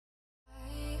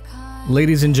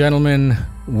Ladies and gentlemen,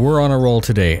 we're on a roll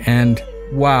today, and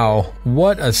wow,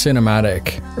 what a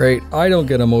cinematic, right? I don't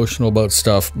get emotional about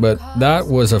stuff, but that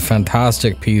was a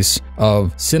fantastic piece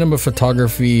of cinema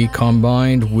photography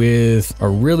combined with a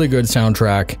really good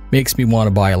soundtrack. Makes me want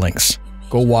to buy a Lynx.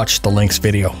 Go watch the Lynx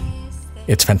video.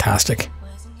 It's fantastic.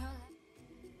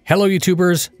 Hello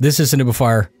YouTubers, this is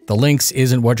noobifier. The Lynx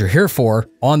isn't what you're here for.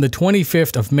 On the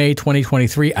 25th of May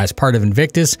 2023, as part of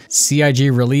Invictus,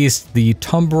 CIG released the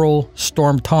Tumbril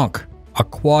Storm Tonk, a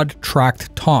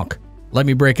quad-tracked Tonk. Let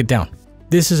me break it down.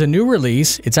 This is a new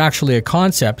release. It's actually a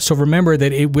concept, so remember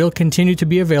that it will continue to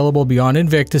be available beyond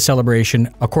Invictus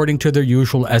Celebration according to their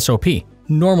usual SOP,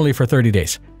 normally for 30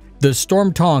 days. The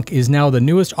Storm Tonk is now the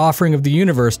newest offering of the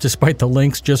universe despite the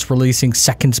Lynx just releasing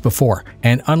seconds before.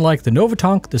 And unlike the Nova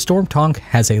Tonk, the Storm Tonk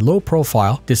has a low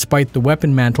profile despite the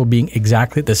weapon mantle being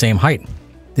exactly the same height.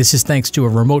 This is thanks to a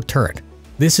remote turret.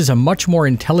 This is a much more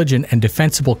intelligent and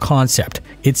defensible concept.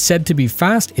 It's said to be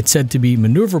fast, it's said to be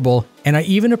maneuverable, and I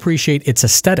even appreciate its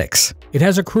aesthetics. It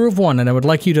has a crew of one, and I would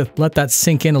like you to let that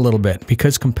sink in a little bit,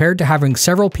 because compared to having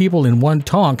several people in one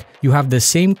Tonk, you have the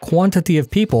same quantity of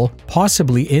people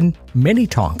possibly in many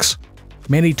Tonks.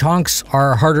 Many Tonks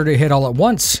are harder to hit all at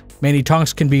once. Many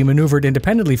Tonks can be maneuvered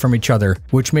independently from each other,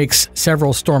 which makes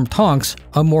several Storm Tonks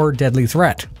a more deadly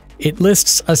threat. It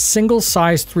lists a single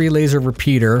size 3 laser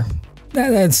repeater.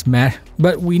 That's meh,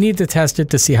 but we need to test it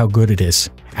to see how good it is.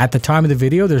 At the time of the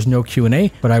video, there's no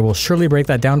Q&A, but I will surely break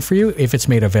that down for you if it's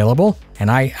made available, and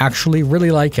I actually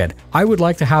really like it. I would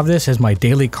like to have this as my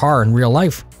daily car in real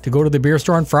life, to go to the beer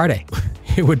store on Friday.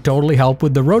 It would totally help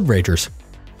with the road ragers.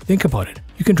 Think about it,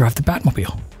 you can drive the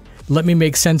Batmobile. Let me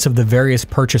make sense of the various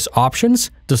purchase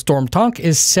options. The Storm Tonk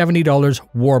is $70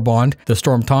 War Bond. The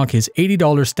Storm Tonk is $80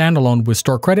 standalone with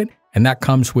store credit, and that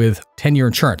comes with 10-year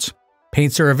insurance.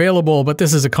 Paints are available, but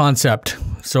this is a concept,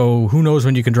 so who knows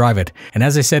when you can drive it. And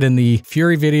as I said in the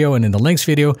Fury video and in the Lynx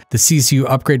video, the CCU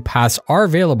upgrade paths are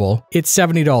available. It's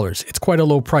 $70. It's quite a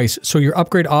low price, so your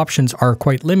upgrade options are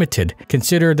quite limited.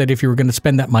 Consider that if you were going to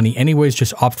spend that money anyways,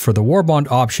 just opt for the Warbond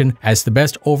option as the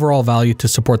best overall value to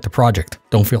support the project.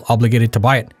 Don't feel obligated to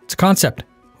buy it. It's a concept.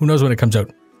 Who knows when it comes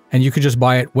out? And you could just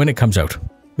buy it when it comes out.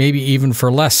 Maybe even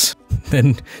for less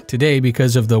than today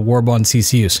because of the Warbond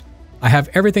CCUs. I have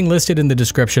everything listed in the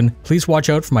description. Please watch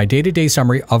out for my day-to-day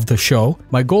summary of the show.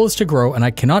 My goal is to grow, and I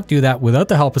cannot do that without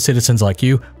the help of citizens like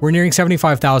you. We're nearing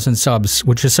 75,000 subs,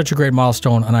 which is such a great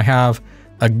milestone, and I have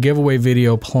a giveaway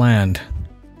video planned.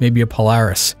 Maybe a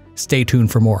Polaris. Stay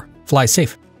tuned for more. Fly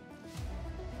safe.